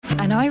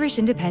An Irish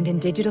Independent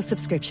digital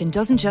subscription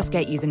doesn't just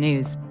get you the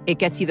news. It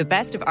gets you the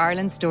best of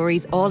Ireland's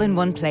stories all in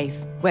one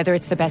place. Whether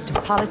it's the best of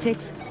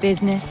politics,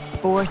 business,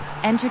 sport,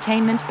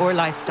 entertainment or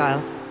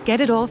lifestyle.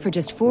 Get it all for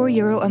just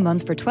 €4 a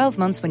month for 12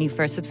 months when you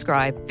first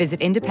subscribe. Visit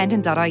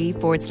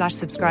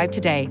independent.ie/subscribe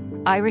today.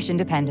 Irish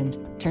Independent.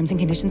 Terms and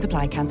conditions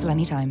apply. Cancel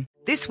anytime.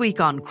 This week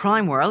on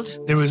Crime World.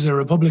 There was a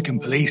Republican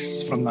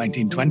police from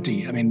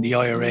 1920. I mean, the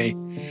IRA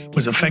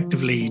was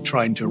effectively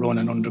trying to run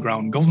an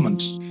underground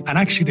government. And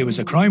actually there was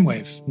a crime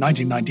wave.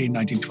 1919,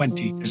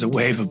 1920. There's a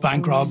wave of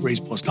bank robberies,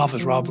 post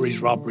office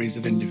robberies, robberies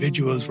of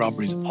individuals,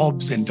 robberies of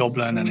pubs in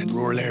Dublin and in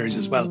rural areas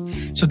as well.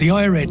 So the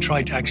IRA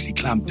tried to actually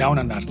clamp down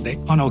on that. They,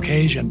 on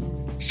occasion,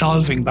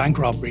 solving bank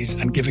robberies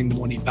and giving the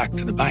money back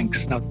to the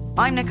banks. Now,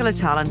 I'm Nicola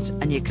Tallant,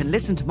 and you can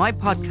listen to my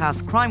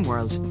podcast Crime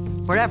World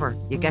wherever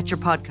you get your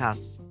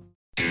podcasts.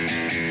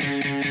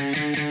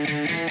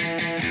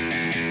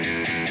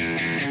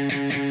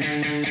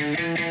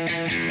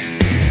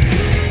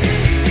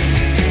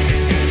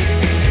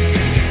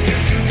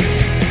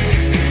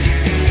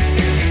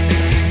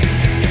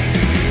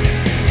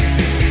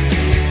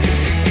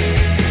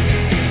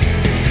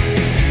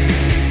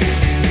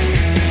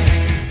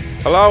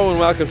 Hello and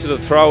welcome to the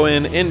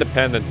Throw-In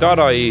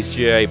Independent.ie's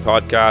GA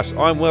podcast.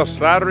 I'm Will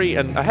Slattery,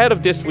 and ahead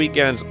of this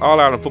weekend's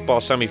All-Ireland football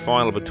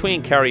semi-final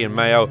between Kerry and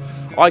Mayo,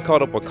 I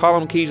caught up with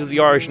Colm Keys of the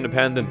Irish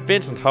Independent,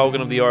 Vincent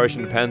Hogan of the Irish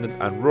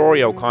Independent and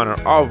Rory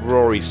O'Connor of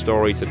Rory's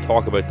Stories to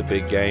talk about the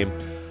big game.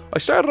 I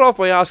started off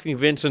by asking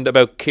Vincent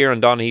about Kieran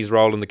Donaghy's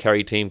role in the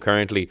Kerry team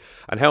currently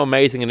and how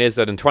amazing it is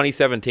that in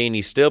 2017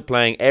 he's still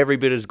playing every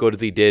bit as good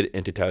as he did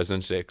in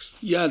 2006.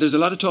 Yeah, there's a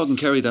lot of talk in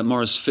Kerry that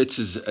Maurice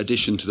Fitz's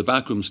addition to the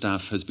backroom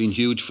staff has been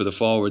huge for the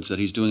forwards, that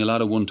he's doing a lot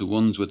of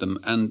one-to-ones with them.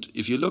 And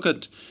if you look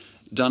at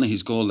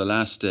Donaghy's goal the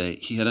last day,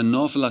 he had an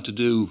awful lot to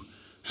do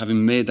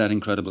having made that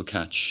incredible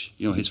catch.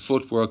 You know, his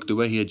footwork, the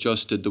way he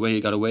adjusted, the way he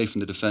got away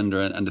from the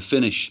defender and the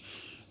finish.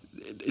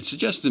 It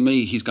suggests to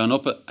me he's gone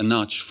up a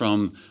notch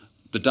from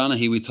the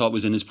Donaghy we thought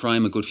was in his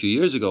prime a good few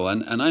years ago.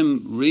 And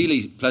I'm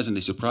really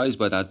pleasantly surprised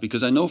by that,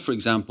 because I know, for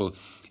example,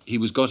 he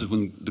was gutted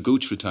when the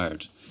Gooch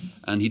retired.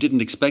 And he didn't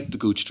expect the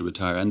Gooch to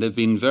retire. And they've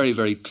been very,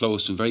 very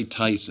close and very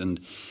tight. And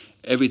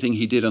everything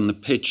he did on the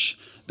pitch,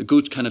 the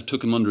Gooch kind of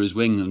took him under his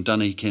wing. And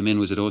Donaghy came in,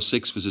 was it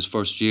 06, was his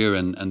first year.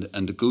 And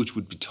the Gooch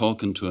would be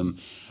talking to him.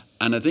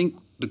 And I think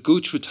the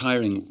Gooch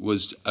retiring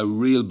was a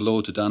real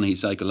blow to Donaghy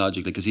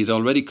psychologically, because he'd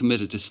already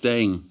committed to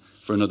staying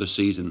for another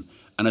season.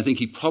 And I think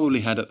he probably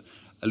had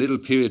a little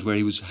period where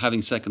he was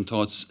having second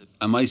thoughts.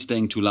 Am I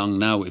staying too long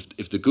now?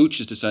 If the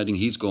Gooch is deciding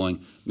he's going,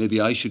 maybe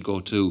I should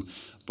go too.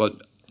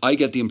 But I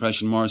get the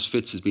impression Maurice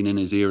Fitz has been in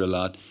his ear a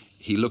lot.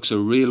 He looks a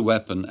real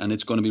weapon, and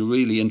it's going to be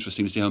really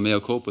interesting to see how Mayo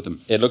cope with him.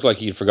 It looked like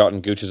he'd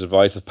forgotten Gooch's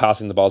advice of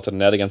passing the ball to the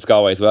net against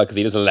Galway as well, because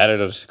he just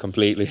lettered it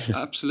completely.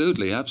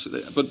 Absolutely.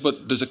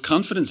 But there's a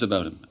confidence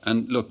about him.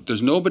 And look,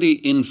 there's nobody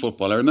in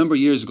football. I remember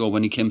years ago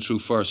when he came through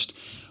first,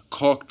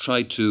 Cork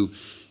tried to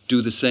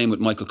do the same with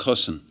Michael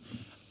Cusson.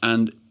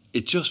 And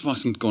it just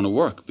wasn't going to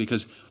work,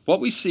 because what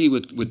we see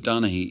with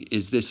Donaghy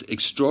is this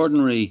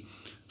extraordinary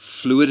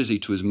fluidity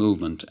to his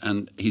movement,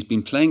 and he's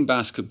been playing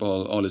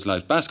basketball all his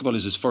life. Basketball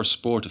is his first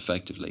sport,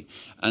 effectively,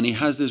 and he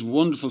has this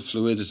wonderful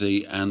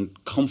fluidity and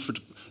comfort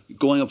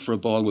going up for a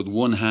ball with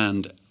one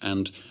hand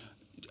and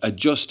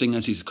adjusting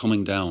as he's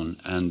coming down.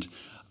 And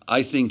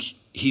I think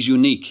he's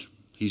unique.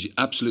 He's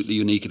absolutely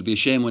unique. It'll be a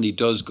shame when he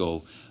does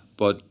go,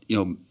 but you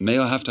know,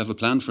 Mayo have to have a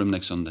plan for him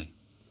next Sunday.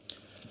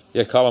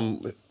 Yeah,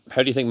 Colm,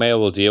 how do you think Mayo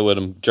will deal with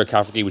him? Ger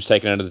Cafferty was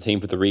taken out of the team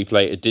for the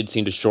replay. It did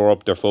seem to shore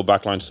up their full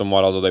back line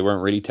somewhat, although they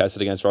weren't really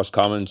tested against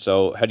Roscommon.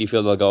 So how do you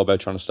feel they'll go about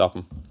trying to stop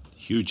him?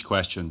 Huge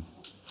question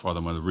for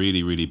them, a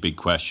really, really big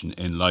question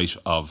in light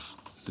of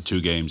the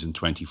two games in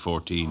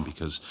 2014,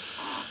 because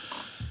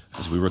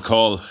as we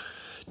recall,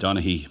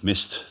 Donaghy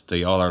missed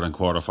the All-Ireland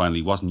quarter-final.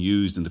 He wasn't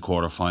used in the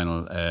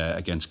quarter-final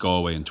against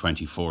Galway in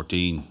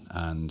 2014.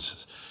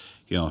 And,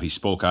 you know, he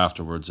spoke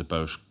afterwards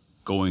about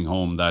going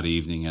home that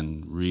evening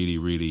and really,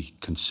 really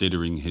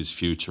considering his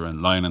future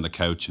and lying on the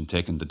couch and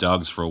taking the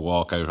dogs for a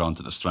walk out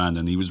onto the Strand.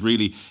 And he was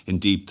really in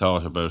deep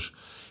thought about,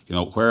 you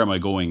know, where am I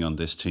going on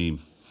this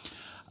team?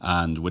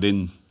 And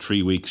within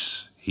 3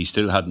 weeks, he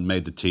still hadn't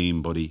made the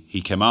team, but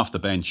he came off the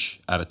bench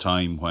at a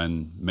time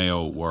when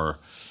Mayo were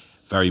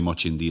very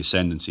much in the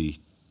ascendancy,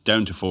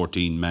 down to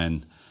 14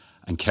 men,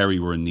 and Kerry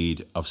were in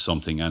need of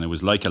something. And it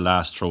was like a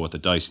last throw at the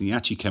dice. And he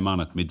actually came on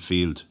at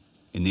midfield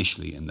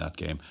initially in that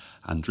game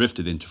and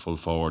drifted into full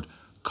forward,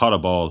 caught a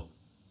ball,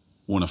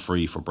 won a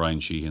free for Brian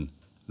Sheehan,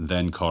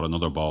 then caught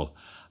another ball.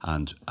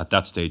 And at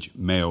that stage,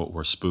 Mayo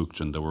were spooked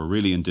and they were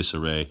really in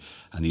disarray.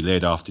 And he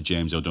laid off to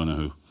James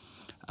O'Donoghue.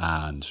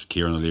 And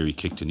Kieran O'Leary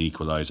kicked an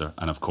equaliser.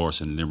 And of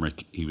course, in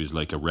Limerick, he was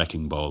like a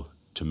wrecking ball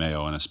to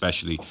Mayo. And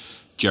especially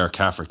Ger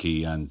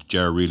Cafferty. And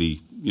Ger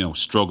really, you know,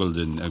 struggled,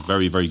 in a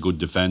very, very good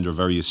defender,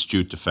 very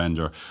astute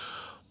defender.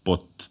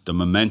 But the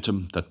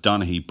momentum that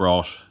Donaghy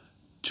brought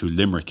to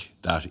Limerick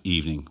that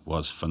evening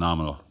was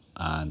phenomenal,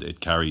 and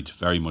it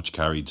very much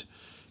carried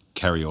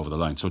Kerry over the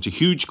line. So it's a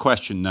huge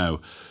question now.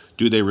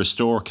 Do they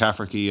restore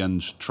Cafferty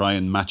and try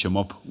and match him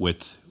up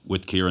with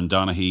with Kieran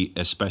Donaghy,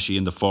 especially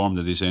in the form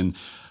that he's in,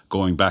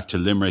 going back to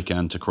Limerick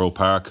and to Croke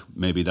Park.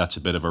 Maybe that's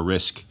a bit of a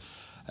risk.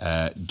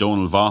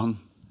 Donal Vaughan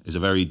is a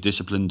very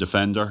disciplined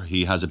defender.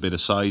 He has a bit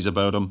of size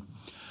about him.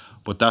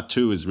 But that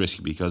too is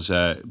risky because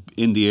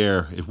in the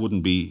air, it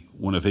wouldn't be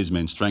one of his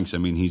main strengths. I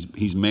mean,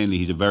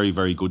 he's a very,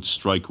 very good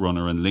strike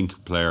runner and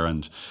link player.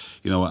 And,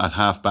 at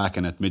half back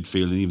and at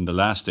midfield, and even the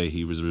last day,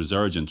 he was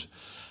resurgent.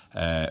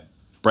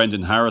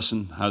 Brendan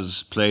Harrison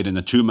has played in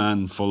a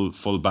two-man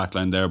full back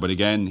line there. But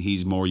again,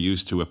 he's more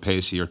used to a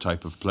pacier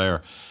type of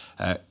player.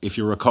 If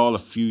you recall, a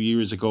few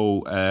years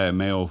ago,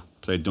 Mayo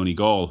played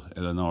Donegal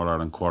in an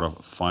All-Ireland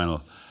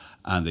quarter-final,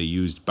 and they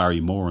used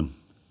Barry Moran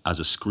as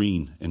a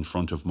screen in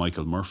front of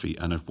Michael Murphy,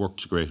 and it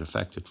worked to great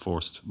effect. It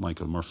forced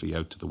Michael Murphy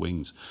out to the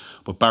wings.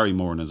 But Barry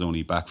Moran is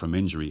only back from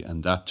injury,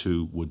 and that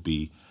too would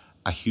be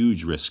a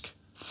huge risk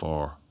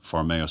for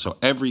Mayo. So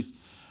every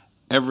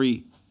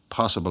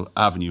possible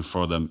avenue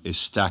for them is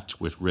stacked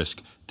with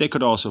risk. They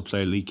could also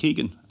play Lee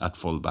Keegan at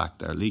full back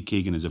there. Lee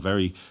Keegan is a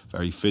very,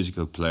 very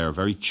physical player,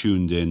 very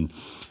tuned in,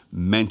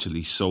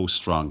 mentally so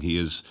strong. He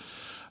is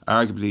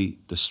arguably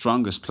the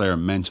strongest player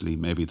mentally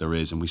maybe there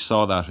is, and we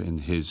saw that in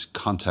his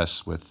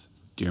contests with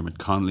Diarmuid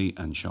Connolly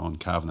and Sean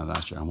Kavanagh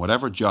last year. And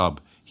whatever job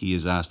he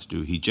is asked to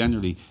do, he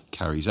generally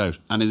carries out,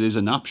 and it is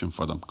an option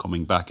for them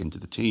coming back into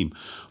the team.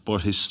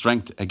 But his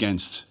strength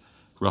against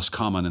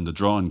Roscommon in the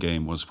drawing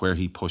game was where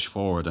he pushed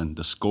forward and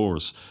the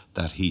scores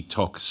that he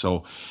took.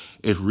 So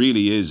it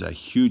really is a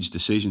huge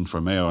decision for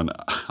Mayo, and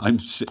I'm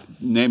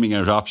naming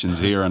out options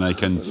here, and I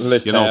can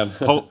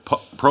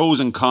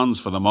pros and cons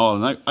for them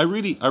all. And I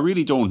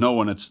really don't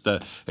know. And it's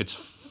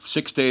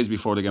 6 days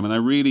before the game, and I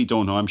really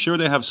don't know. I'm sure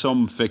they have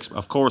some fixed.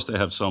 Of course, they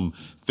have some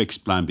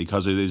fixed plan,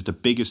 because it is the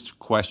biggest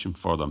question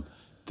for them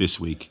this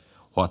week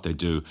what they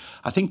do.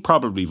 I think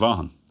probably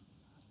Vaughan,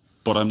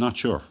 but I'm not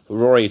sure.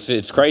 Rory,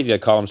 it's crazy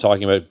that Colm's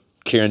talking about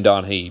Kieran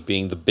Donaghy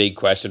being the big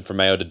question for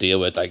Mayo to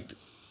deal with. Like,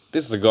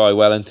 this is a guy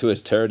well into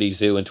his 30s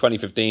who in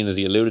 2015, as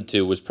he alluded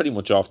to, was pretty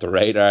much off the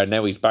radar.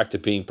 Now he's back to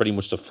being pretty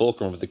much the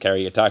fulcrum of the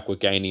Kerry attack with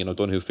Gainey and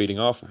O'Donoghue feeding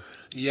off him.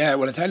 Yeah,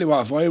 well, I tell you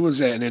what, if I was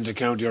an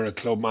inter-county or a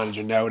club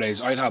manager nowadays,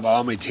 I'd have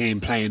all my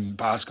team playing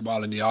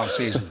basketball in the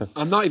off-season.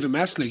 I'm not even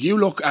messing. Like, you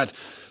look at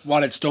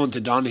what it's done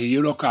to Donaghy,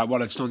 you look at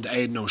what it's done to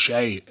Aidan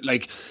O'Shea.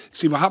 Like,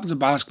 see, what happens in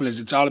basketball is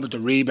it's all about the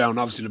rebound.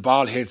 Obviously, the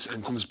ball hits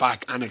and comes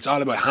back, and it's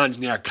all about hands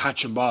in the air,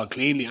 catching ball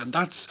cleanly, and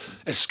that's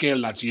a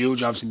skill that's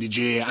huge, obviously, in the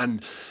GA.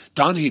 And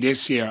Donaghy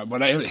this year,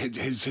 but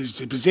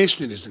his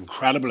positioning is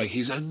incredible. Like,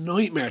 he's a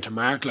nightmare to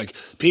mark. Like,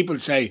 people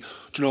say,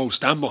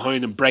 stand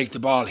behind and break the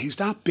ball. He's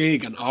that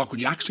big and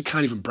awkward. You actually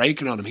can't even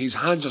break it on him. His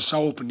hands are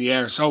so up in the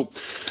air. So,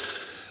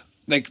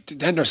 like,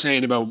 then they're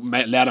saying about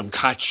let him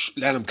catch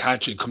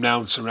it, come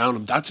down, surround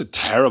him. That's a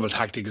terrible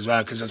tactic as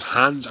well, because his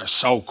hands are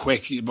so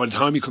quick. By the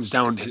time he comes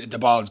down, the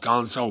ball's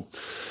gone. So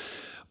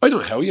I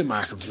don't know how you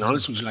mark him, to be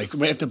honest with you. Like,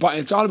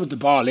 it's all about the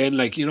ball in.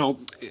 Like,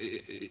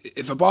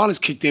 if a ball is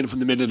kicked in from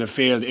the middle of the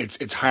field,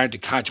 it's hard to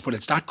catch, but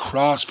it's that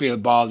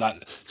cross-field ball that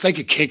it's like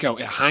a kick out.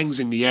 It hangs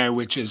in the air,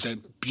 which is a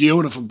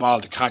beautiful ball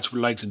to catch for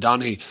the likes of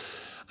Donaghy.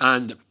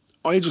 And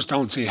I just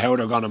don't see how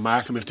they're going to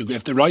mark him. If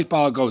the right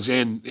ball goes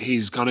in,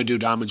 he's going to do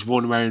damage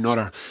one way or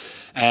another.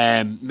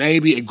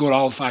 Maybe a good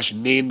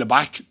old-fashioned knee in the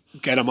back,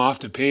 get him off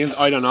the field.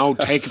 I don't know.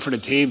 Take it for the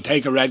team.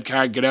 Take a red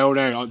card. Get out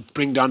there.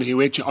 Bring Donaghy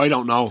with you. I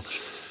don't know.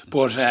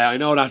 But I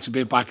know that's a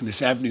bit back in the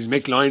 70s.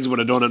 Mick Lyons would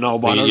have done it, no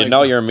bother. You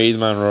know you're a Meath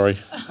man, Rory.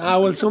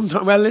 Well,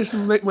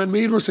 listen, when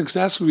Meath were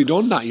successful, we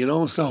done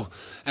that, So,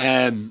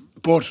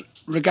 but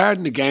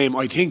regarding the game,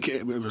 I think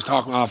we were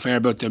talking off air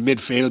about the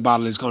midfield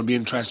battle is going to be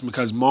interesting,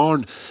 because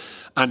Moran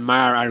and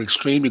Maher are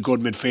extremely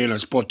good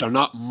midfielders, but they're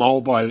not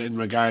mobile in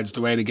regards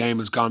to the way the game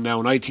has gone now.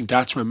 And I think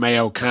that's where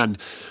Mayo can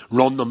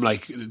run them.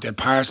 Like, the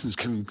Parsons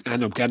can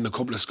end up getting a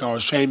couple of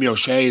scores. Seamie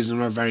O'Shea is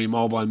another very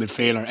mobile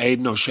midfielder.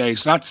 Aidan O'Shea.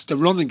 So that's the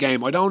running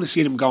game. I don't want to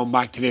see them going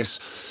back to this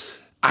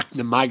acting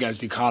the mag, as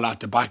they call it, at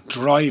the back.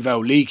 Drive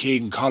out. Lee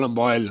Keegan, Colin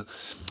Boyle,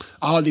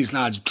 all these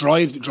lads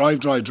drive,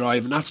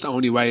 and that's the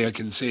only way I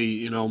can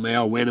see,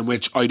 Mayo winning,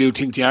 which I do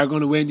think they are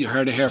going to win. You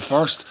heard it here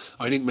first.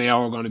 I think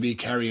Mayo are going to beat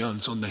Kerry on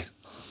Sunday.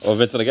 Well,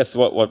 Vincent, I guess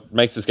what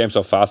makes this game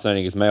so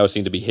fascinating is Mayo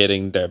seem to be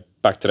hitting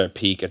back to their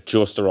peak at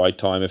just the right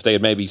time. If they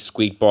had maybe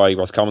squeaked by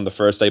Roscommon the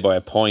first day by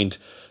a point,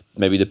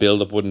 maybe the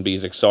build-up wouldn't be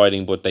as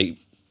exciting, but they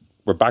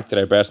were back to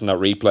their best in that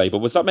replay. But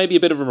was that maybe a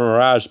bit of a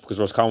mirage because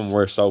Roscommon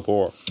were so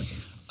poor?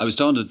 I was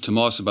talking to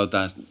Moss about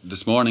that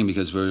this morning,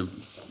 because we're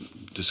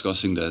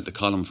discussing the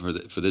column for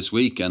this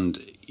week,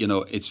 and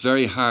it's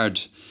very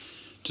hard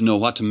to know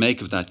what to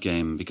make of that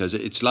game, because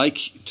it's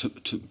like,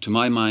 to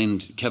my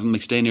mind, Kevin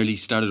McStay nearly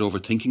started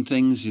overthinking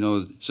things,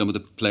 some of the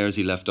players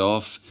he left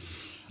off.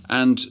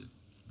 And,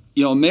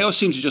 Mayo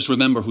seemed to just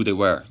remember who they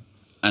were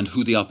and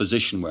who the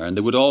opposition were. And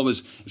they would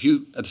always,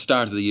 at the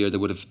start of the year, they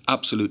would have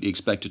absolutely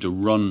expected to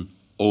run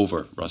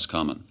over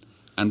Roscommon.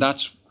 And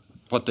that's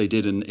what they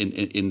did in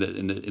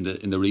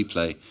the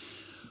replay.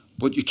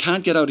 But you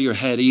can't get out of your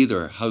head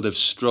either how they've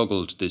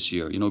struggled this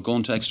year,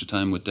 going to extra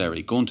time with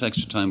Derry, going to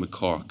extra time with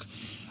Cork,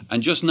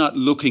 and just not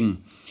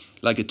looking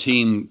like a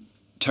team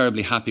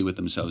terribly happy with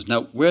themselves.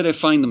 Now, where they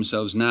find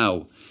themselves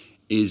now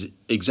is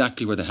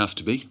exactly where they have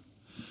to be.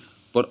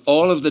 But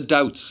all of the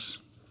doubts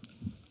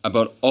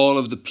about all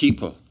of the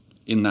people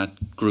in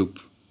that group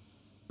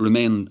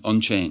remain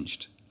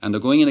unchanged. And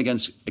they're going in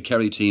against a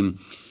Kerry team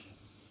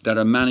that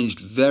are managed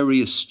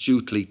very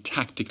astutely,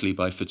 tactically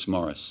by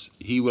Fitzmaurice.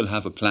 He will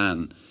have a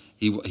plan.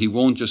 He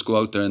won't just go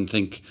out there and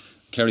think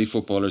Kerry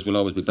footballers will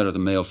always be better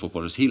than Mayo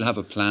footballers. He'll have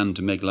a plan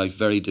to make life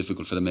very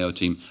difficult for the Mayo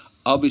team.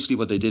 Obviously,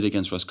 what they did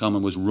against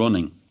Roscommon was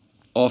running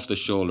off the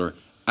shoulder,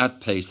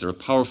 at pace. They're a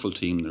powerful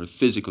team. They're a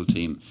physical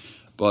team.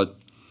 But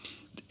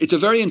it's a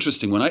very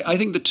interesting one. I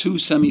think the two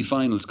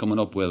semi-finals coming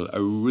up, Will,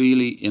 are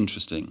really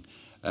interesting.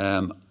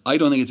 I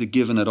don't think it's a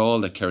given at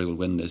all that Kerry will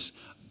win this.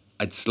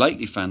 I'd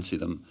slightly fancy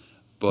them,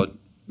 but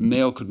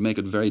Mayo could make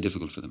it very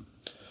difficult for them.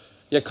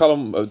 Yeah,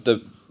 Colm,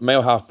 the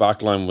Mayo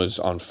half-back line was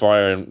on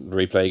fire in the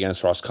replay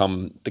against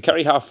Roscommon. The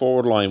Kerry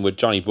half-forward line with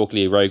Johnny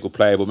Buckley, a very good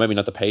player, but maybe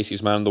not the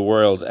paciest man in the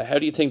world. How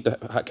do you think the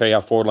Kerry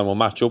half-forward line will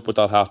match up with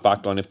that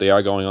half-back line if they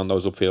are going on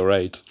those upfield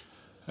raids?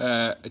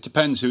 It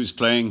depends who's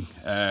playing,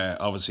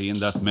 obviously, in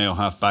that Mayo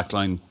half-back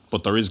line,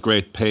 but there is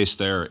great pace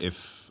there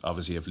if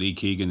Lee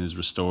Keegan is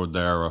restored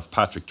there, or if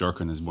Patrick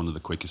Durkin is one of the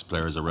quickest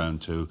players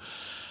around too.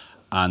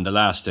 And the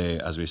last day,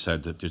 as we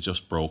said, that they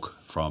just broke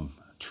from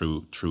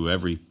through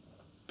every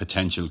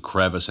potential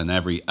crevice and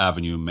every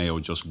avenue. Mayo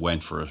just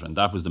went for it, and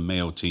that was the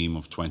Mayo team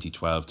of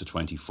 2012 to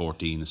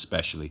 2014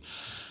 especially.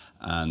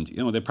 And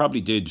they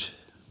probably did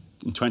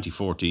in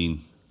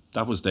 2014.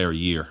 That was their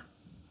year.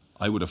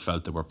 I would have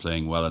felt they were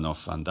playing well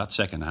enough, and that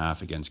second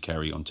half against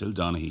Kerry, until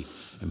Donaghy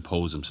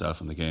imposed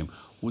himself in the game,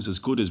 was as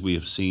good as we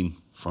have seen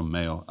from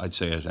Mayo, I'd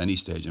say, at any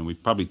stage. And we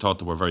probably thought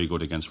they were very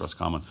good against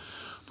Roscommon.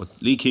 But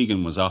Lee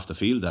Keegan was off the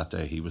field that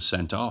day. He was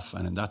sent off,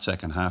 and in that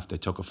second half they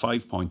took a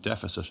 5-point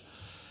deficit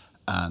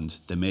and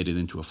they made it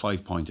into a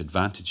 5-point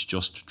advantage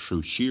just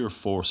through sheer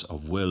force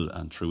of will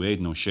and through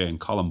Aidan O'Shea. And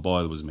Colin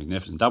Boyle was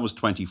magnificent. That was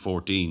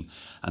 2014,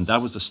 and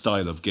that was the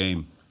style of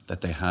game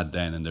that they had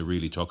then, and they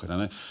really took it.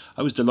 And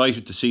I was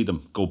delighted to see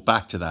them go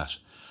back to that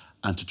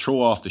and to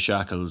throw off the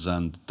shackles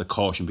and the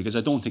caution, because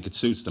I don't think it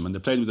suits them. And they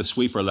played with a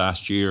sweeper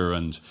last year,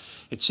 and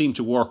it seemed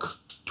to work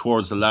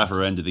towards the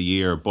latter end of the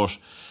year, but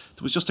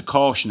there was just a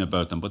caution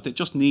about them. But they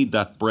just need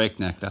that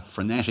breakneck, that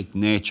frenetic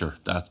nature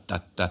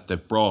that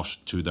they've brought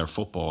to their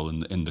football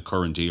in the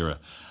current era,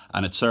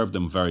 and it served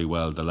them very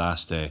well the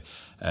last day.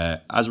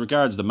 As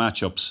regards the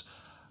matchups,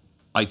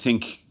 I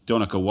think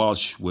Donncha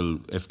Walsh will,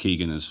 if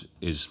Keegan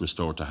is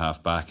restored to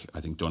half back,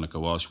 I think Donncha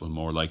Walsh will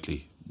more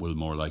likely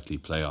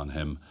play on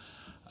him.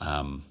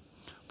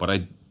 But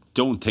I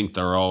don't think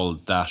they're all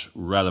that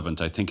relevant.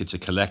 I think it's a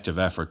collective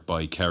effort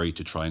by Kerry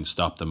to try and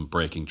stop them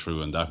breaking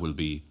through, and that will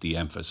be the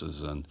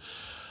emphasis. And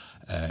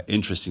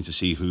interesting to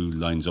see who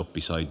lines up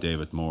beside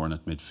David Moran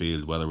at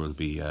midfield, whether it will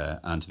be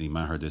Anthony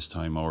Maher this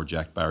time or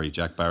Jack Barry.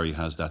 Jack Barry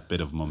has that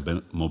bit of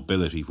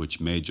mobility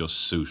which may just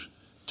suit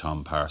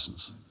Tom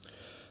Parsons.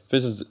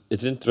 Vincent,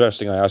 it's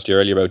interesting, I asked you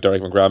earlier about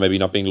Derek McGrath maybe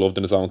not being loved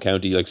in his own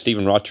county. Like,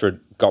 Stephen Rochford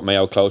got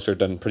Mayo closer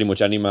than pretty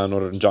much any man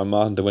other than John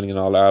Mahon to winning in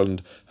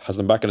All-Ireland, has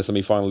them back in the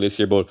semi-final this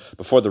year. But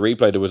before the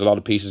replay, there was a lot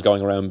of pieces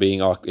going around being,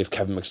 if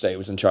Kevin McStay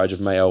was in charge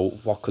of Mayo,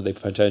 what could they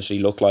potentially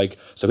look like?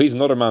 So he's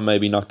another man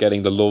maybe not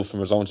getting the love from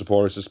his own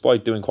supporters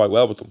despite doing quite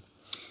well with them.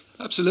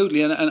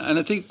 Absolutely, and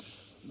I think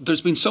there's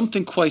been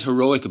something quite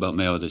heroic about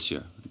Mayo this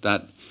year,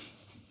 that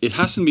it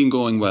hasn't been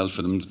going well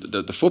for them.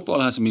 The football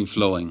hasn't been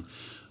flowing.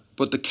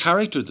 But the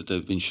character that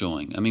they've been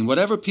showing, I mean,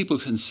 whatever people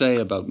can say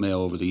about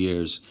Mayo over the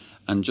years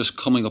and just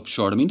coming up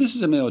short. I mean, this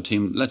is a Mayo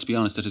team, let's be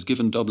honest, that has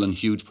given Dublin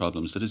huge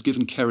problems, that has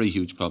given Kerry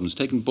huge problems,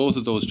 taken both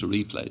of those to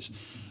replays.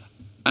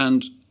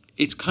 And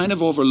it's kind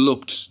of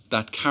overlooked,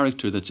 that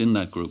character that's in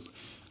that group.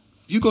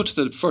 If you go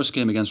to the first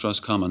game against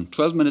Roscommon,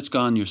 12 minutes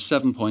gone, you're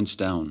 7 points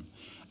down.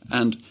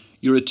 And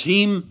you're a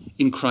team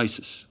in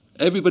crisis.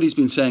 Everybody's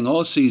been saying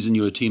all season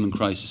you're a team in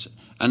crisis.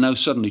 And now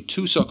suddenly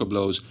 2 sucker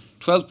blows,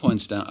 12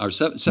 points down, or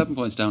 7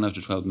 points down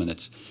after 12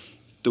 minutes.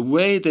 The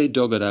way they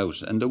dug it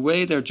out and the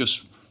way they're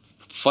just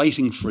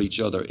fighting for each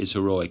other is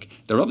heroic.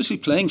 They're obviously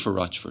playing for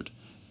Rochford.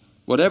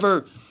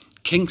 Whatever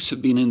kinks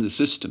have been in the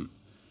system,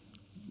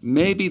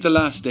 maybe the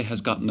last day has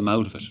gotten them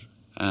out of it.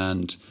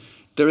 And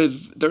they're a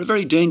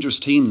very dangerous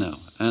team now.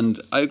 And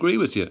I agree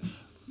with you.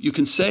 You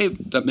can say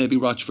that maybe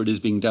Rochford is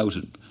being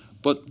doubted,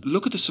 but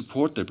look at the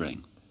support they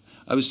bring.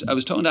 I was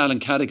talking to Alan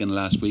Cadigan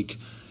last week,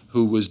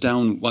 who was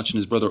down watching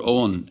his brother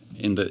Owen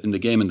in the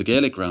game in the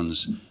Gaelic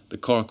grounds, the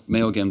Cork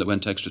Mayo game that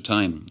went to extra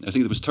time. I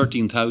think there was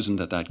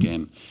 13,000 at that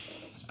game.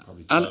 It's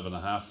probably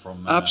 12.5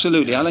 from...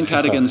 Absolutely. Alan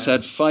Cadigan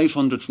said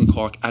 500 from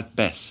Cork at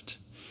best.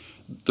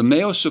 The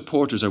Mayo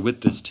supporters are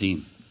with this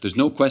team. There's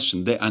no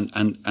question. They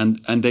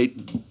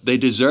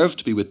deserve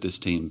to be with this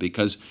team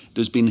because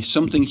there's been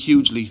something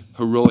hugely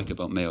heroic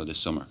about Mayo this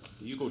summer.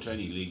 You go to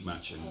any league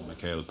match in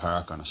McHale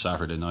Park on a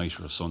Saturday night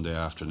or a Sunday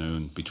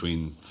afternoon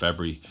between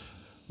February,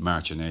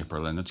 March and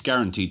April, and it's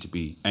guaranteed to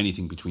be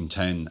anything between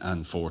 10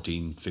 and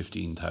 14,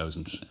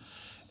 15,000,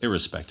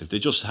 irrespective. They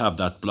just have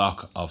that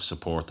block of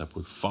support that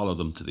will follow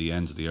them to the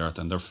ends of the earth,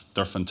 and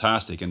they're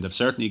fantastic, and they've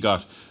certainly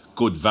got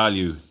good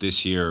value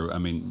this year. I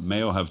mean,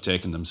 Mayo have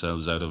taken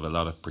themselves out of a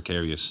lot of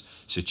precarious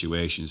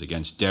situations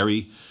against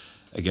Derry,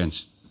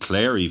 against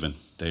Clare even.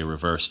 They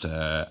reversed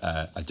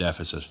a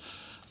deficit.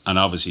 And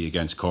obviously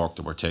against Cork,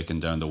 they were taken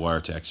down the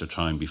wire to extra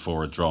time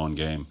before a drawn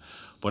game.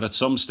 But at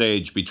some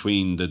stage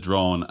between the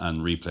drawn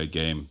and replayed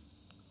game,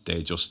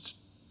 they just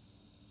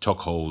took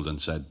hold and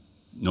said,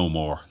 no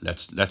more.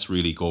 Let's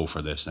really go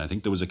for this. And I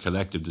think there was a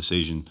collective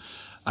decision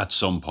at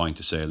some point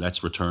to say,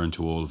 let's return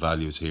to old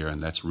values here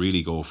and let's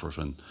really go for it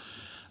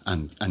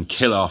and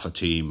kill off a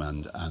team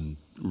and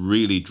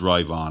really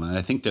drive on. And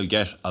I think they'll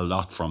get a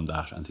lot from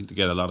that. I think they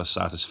get a lot of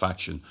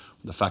satisfaction from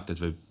the fact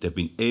that they've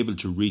been able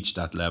to reach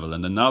that level,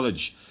 and the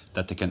knowledge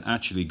that they can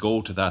actually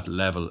go to that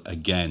level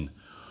again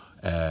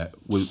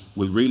will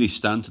really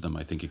stand to them,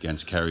 I think,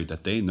 against Kerry,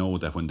 that they know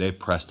that when they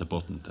press the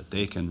button that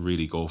they can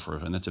really go for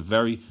it. And it's a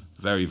very,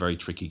 very, very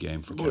tricky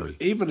game for Kerry.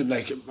 Even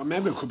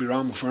maybe I could be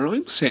wrong, but where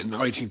I'm sitting,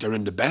 I think they're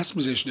in the best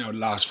position out of the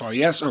last four.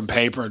 Yes, on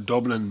paper,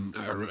 Dublin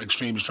are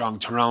extremely strong.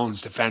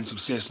 Tyrone's defensive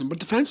system, but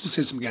defensive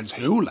system against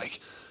who? Like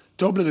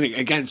Dublin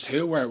against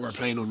who? We're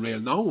playing unreal.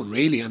 No one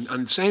really.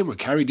 And same with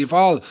Kerry. They've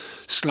all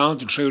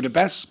slanted through. The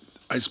best,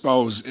 I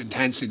suppose,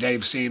 intensity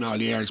they've seen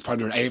all year is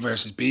probably their A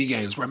versus B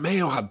games, where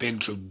Mayo have been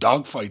through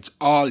dogfights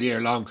all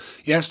year long.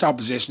 Yes, the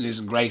opposition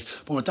isn't great,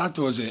 but what that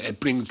does, it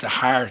brings the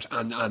heart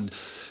and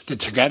the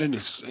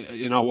togetherness,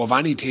 of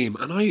any team.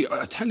 And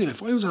I tell you,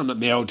 if I was on the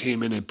Mayo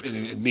team in a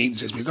meeting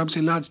this week, I'm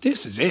saying, lads,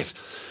 this is it.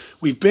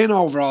 We've been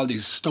over all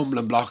these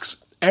stumbling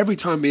blocks. Every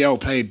time Mayo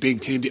play a big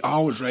team, they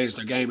always raise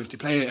their game. If they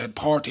play a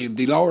poor team,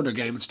 they lower their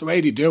game. It's the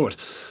way they do it.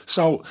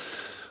 So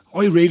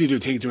I really do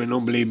think they're in an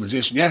unbelievable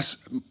position. Yes,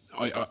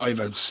 I have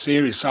a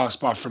serious soft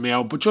spot for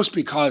Mayo, but just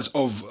because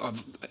of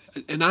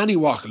in any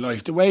walk of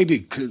life, the way they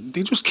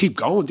just keep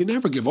going, they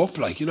never give up.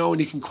 And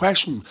you can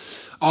question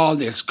all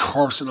this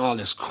curse and all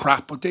this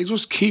crap, but they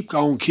just keep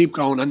going,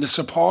 and the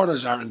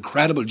supporters are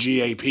incredible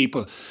GA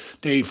people.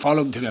 They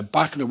follow them to the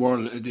back of the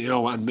world,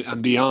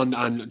 and beyond,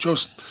 and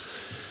just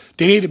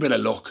they need a bit of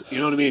luck. You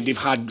know what I mean? They've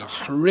had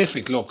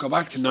horrific luck. Go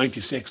back to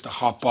 '96, the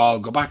hot ball.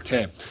 Go back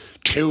to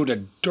two of the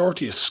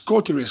dirtiest,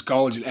 scuttiest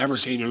goals you've ever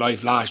seen in your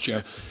life last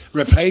year,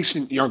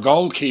 replacing your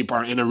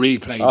goalkeeper in a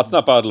replay. That's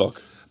not bad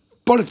luck.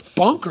 But it's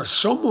bonkers.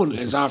 Someone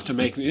is after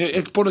making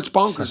it. But it's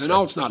bonkers. I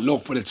know it's not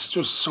luck, but it's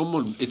just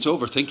someone. It's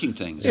overthinking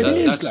things.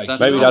 Maybe that's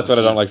why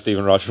I don't like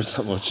Stephen Rogers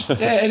so much.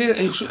 Yeah, it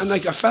is. And I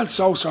felt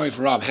so sorry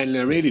for Rob Henley.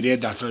 I really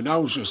did that. And I know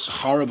it was just a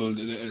horrible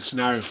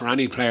scenario for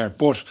any player.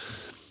 But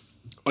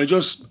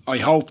I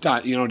hope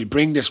that, they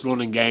bring this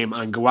running game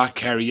and go at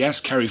Kerry.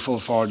 Yes, Kerry full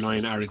forward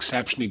line are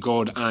exceptionally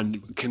good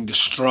and can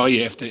destroy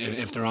you if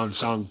they're on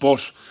song.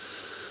 But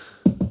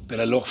bit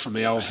of luck for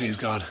me, please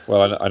God.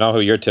 Well, I know who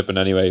you're tipping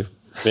anyway.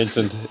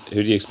 Vincent,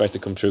 who do you expect to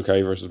come through,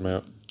 Kerry versus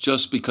Mayo?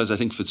 Just because I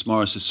think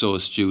Fitzmaurice is so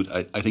astute,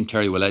 I think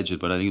Kerry will edge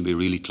it, but I think it'll be a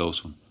really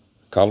close one.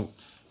 Colin?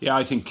 Yeah,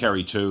 I think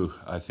Kerry too.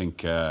 I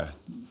think I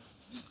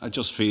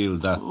just feel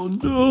that... Oh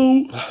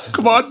no!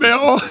 Come on,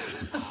 Mayo!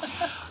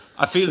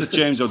 I feel that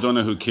James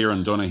O'Donoghue,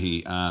 Kieran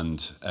Donaghy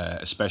and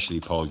especially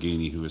Paul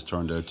Geaney, who has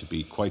turned out to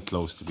be quite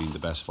close to being the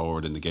best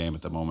forward in the game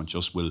at the moment,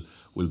 just will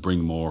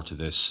bring more to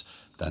this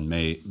than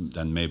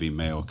maybe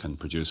Mayo can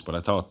produce. But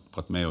I thought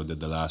what Mayo did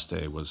the last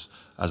day was,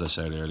 as I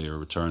said earlier, a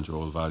return to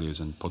old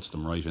values and puts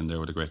them right in there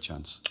with a great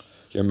chance.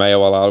 Your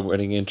Mayo all-out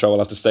winning intro will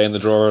have to stay in the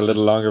drawer a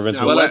little longer,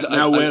 Vincent.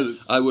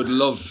 I would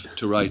love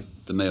to write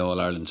the Mayo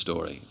All-Ireland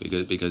story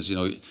because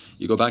you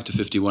go back to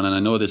 51, and I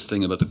know this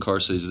thing about the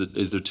curse.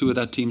 Is there two of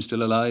that team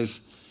still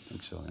alive? I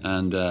think so. Yeah.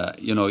 And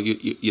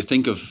you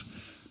think of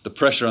the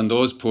pressure on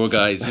those poor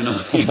guys.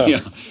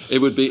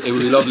 It would be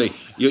lovely.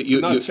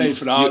 Not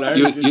safe at all.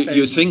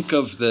 You think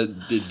of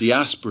the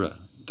diaspora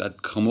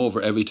that come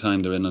over every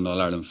time they're in an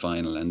All-Ireland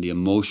final and the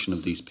emotion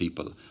of these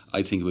people.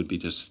 I think it would be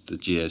just the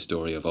GA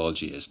story of all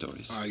GA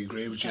stories. I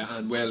agree with you.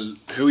 And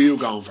who are you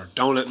going for?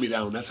 Don't let me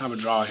down. Let's have a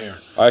draw here.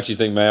 I actually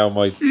think Mayo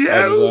might.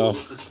 Yeah.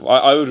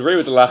 I would agree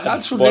with the lads.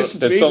 That's from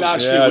listening to me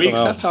last few weeks.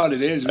 That's all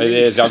it is. Really.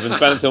 It is. I've been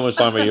spending too much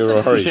time with you,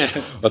 Rory.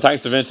 Well,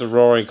 thanks to Vincent,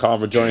 Rory and Colin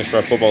for joining us for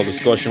our football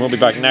discussion. We'll be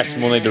back next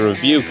Monday to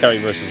review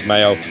Kerry versus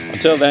Mayo.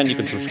 Until then, you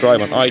can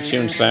subscribe on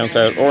iTunes,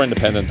 SoundCloud or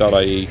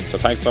independent.ie. So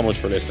thanks so much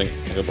for listening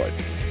and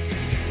goodbye.